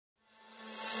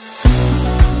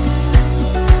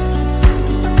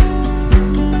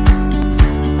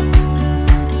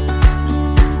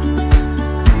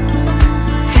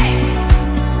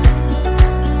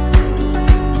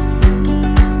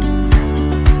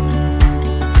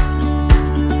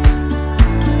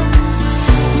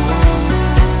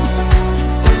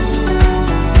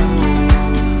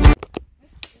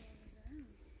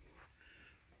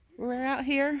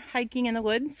hiking in the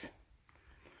woods.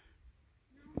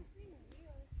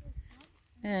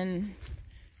 And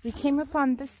we came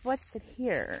upon this whatsit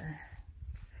here.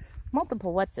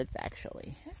 Multiple whatsits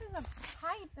actually. This is a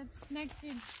pipe that's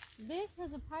connected. This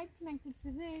has a pipe connected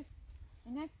to this,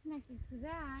 and that's connected to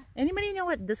that. Anybody know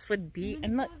what this would be?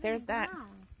 And look, there's that.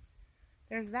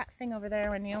 There's that thing over there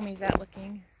where Naomi's at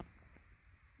looking.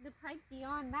 The pipe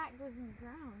beyond that goes in the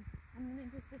ground, and then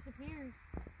it just disappears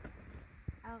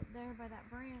out there by that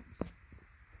branch. I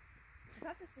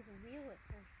thought this was a wheel at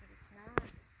first, but it's not.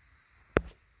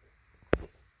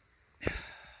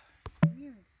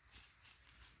 Weird.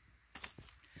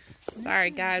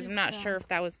 Sorry guys, I'm not sure if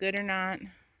that was good or not.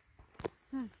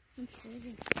 Huh, that's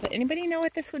crazy. But anybody know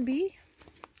what this would be?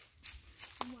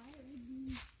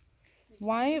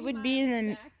 Why it would be in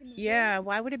the yeah,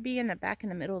 why would it be in the back in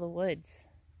the middle of the woods?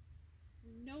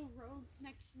 No road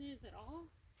connection is at all?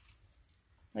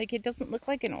 Like, it doesn't look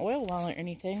like an oil well or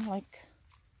anything. Like,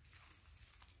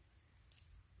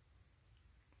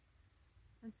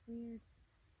 that's weird.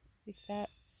 Like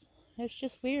it's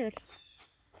just weird.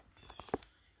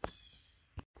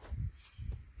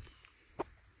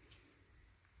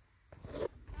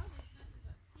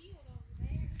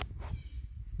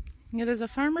 Yeah, there's a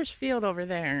farmer's field over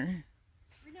there.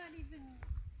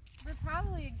 We're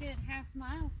probably a good half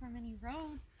mile from any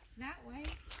road that way,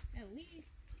 at least.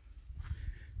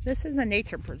 This is a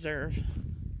nature preserve.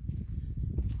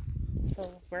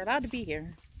 So we're allowed to be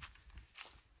here.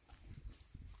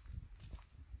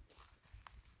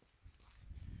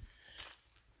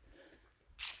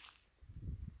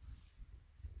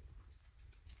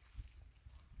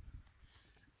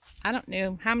 I don't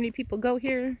know how many people go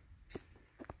here.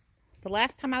 The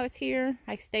last time I was here,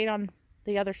 I stayed on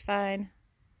the other side.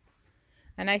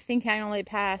 And I think I only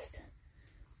passed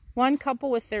one couple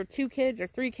with their 2 kids or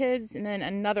 3 kids, and then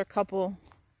another couple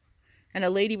and a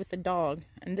lady with a dog.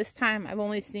 And this time I've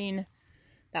only seen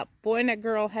that boy and that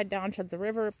girl head down to the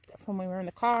river from when we were in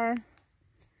the car.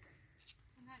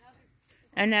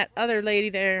 And that other lady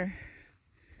there.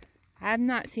 I have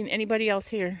not seen anybody else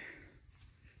here.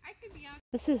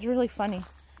 This is really funny.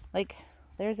 Like,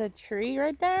 there's a tree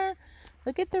right there.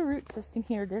 Look at the root system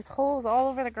here. There's holes all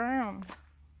over the ground.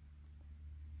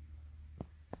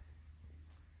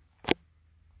 It's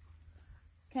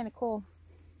kind of cool.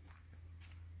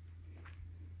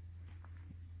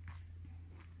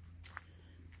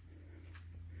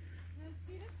 Now,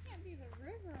 see, this can't be the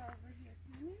river over here,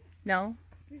 can it? No.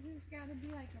 This has got to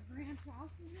be like a branch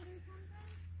off of it or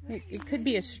something? It could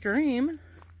be a stream.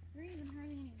 There isn't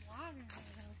hardly any water there,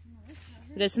 though, from this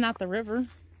river. But it's not the river.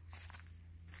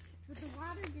 But the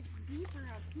water gets deeper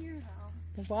up here,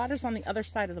 though. The water's on the other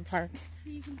side of the park. So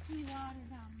you can see water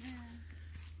down there.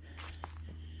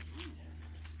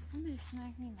 Somebody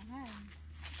smacked me in the head.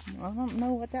 I don't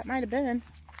know what that might have been.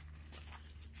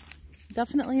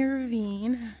 Definitely a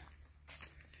ravine.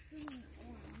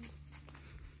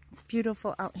 It's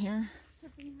beautiful out here.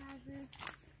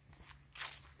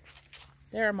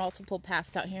 There are multiple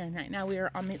paths out here, and right now we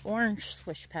are on the orange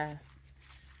swish path.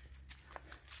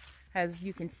 As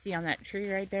you can see on that tree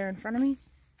right there in front of me.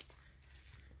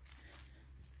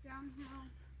 Downhill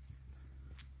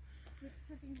with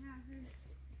tripping hazard.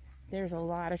 There's a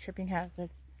lot of tripping hazard.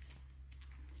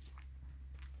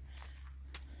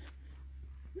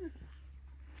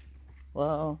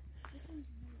 Whoa.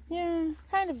 Yeah,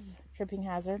 kind of tripping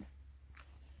hazard.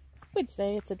 We'd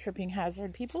say it's a tripping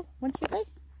hazard, people, wouldn't you think?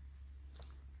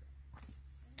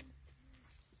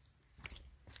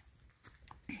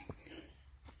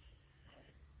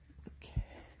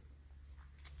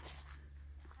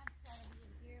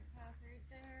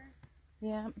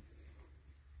 Yeah.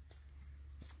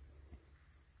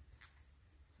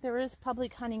 There is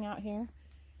public hunting out here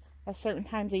at certain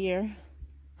times of year.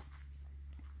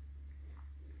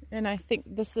 And I think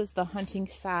this is the hunting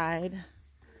side,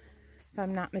 if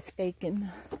I'm not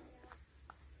mistaken.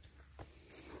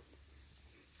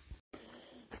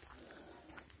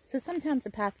 So sometimes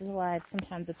the path is wide,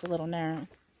 sometimes it's a little narrow.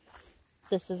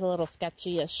 This is a little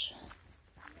sketchy-ish.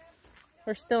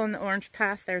 We're still in the orange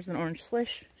path. There's an orange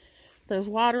swish. There's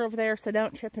water over there, so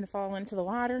don't trip and fall into the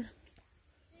water.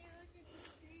 See, look at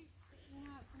the trees sticking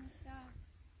out from stuff.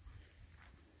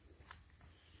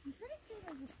 I'm pretty sure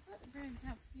there's a footbridge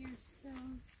up here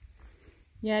still.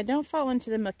 Yeah, don't fall into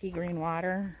the mucky green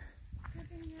water.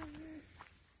 Tripping hazard.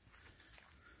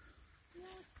 Yeah,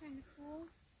 that's kind of cool.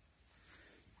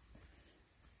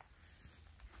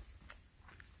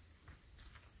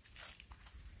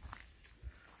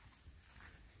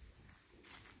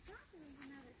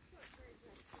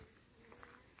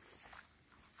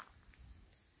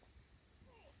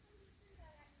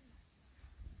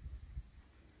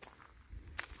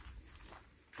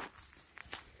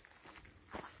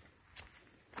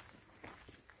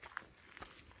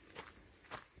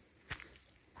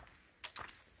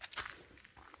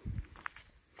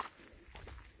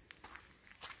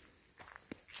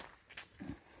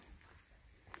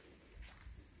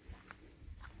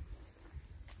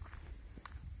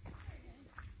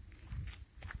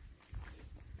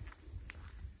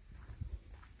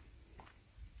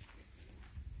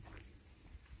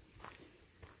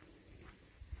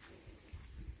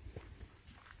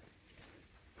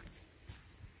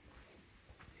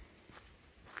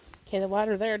 Okay, the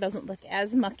water there doesn't look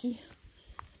as mucky.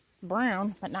 It's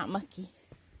brown, but not mucky.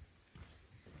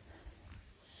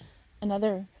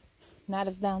 Another, not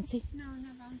as bouncy. No,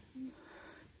 not bouncy.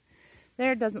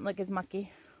 There doesn't look as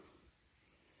mucky.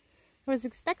 I was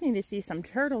expecting to see some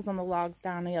turtles on the logs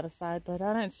down the other side, but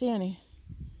I didn't see any.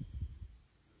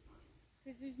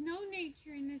 Because there's no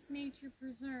nature in this nature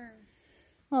preserve.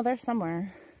 Well, they're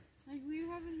somewhere. Like, we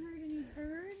haven't heard any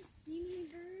birds, seen any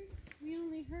birds. We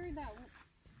only heard that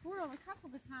squirrel a couple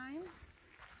of times.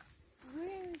 We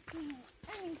didn't see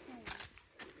anything.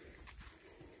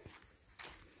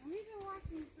 We've been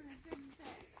watching for a good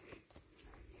bit.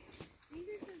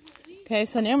 Okay,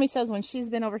 so Naomi says when she's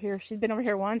been over here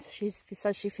once, she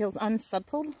says she feels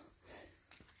unsettled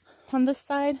on this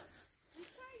side. This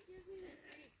side gives me the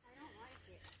creeps. I don't like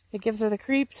it. It gives her the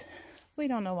creeps. We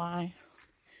don't know why.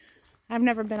 I've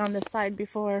never been on this side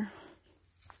before.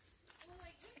 Well,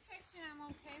 like this section I'm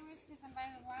okay with because I'm by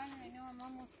the water and I know I'm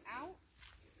almost out.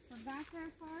 But back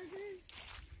there farther,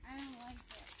 I don't like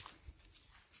it.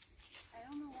 I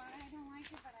don't know why I don't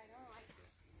like it, but I don't like it.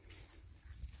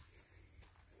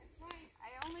 That's why I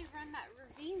only run that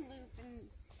ravine loop and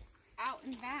out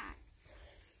and back.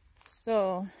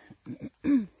 So,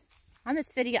 on this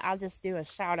video, I'll just do a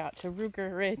shout out to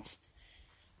Ruger Ridge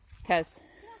because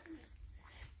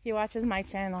he watches my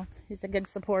channel. He's a good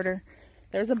supporter.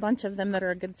 There's a bunch of them that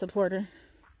are a good supporter.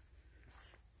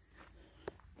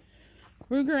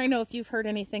 Ruger, I know if you've heard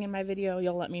anything in my video,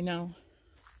 you'll let me know.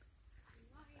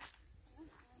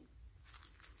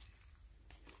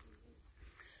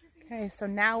 Okay, so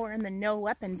now we're in the no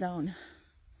weapon zone.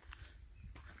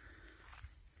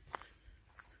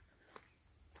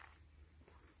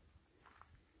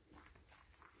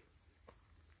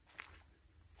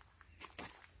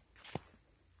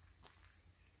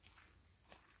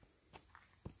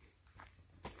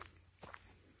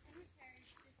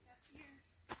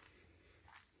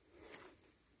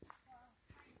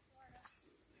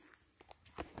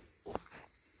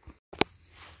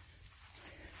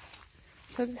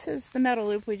 So this is the metal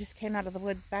loop. We just came out of the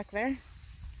woods back there.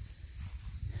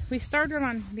 We started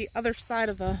on the other side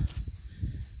of the,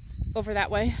 over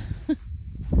that way. If you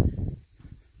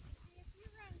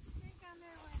run straight down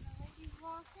there where the lady's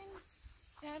walking,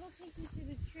 that'll take you to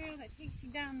the trail that takes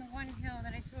you down the one hill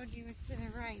that I told you was to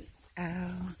the right.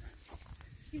 Oh.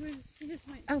 She just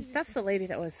went. Oh, that's the lady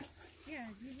that was. Yeah,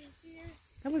 did you see her?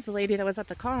 That was the lady that was at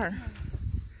the car. Yeah.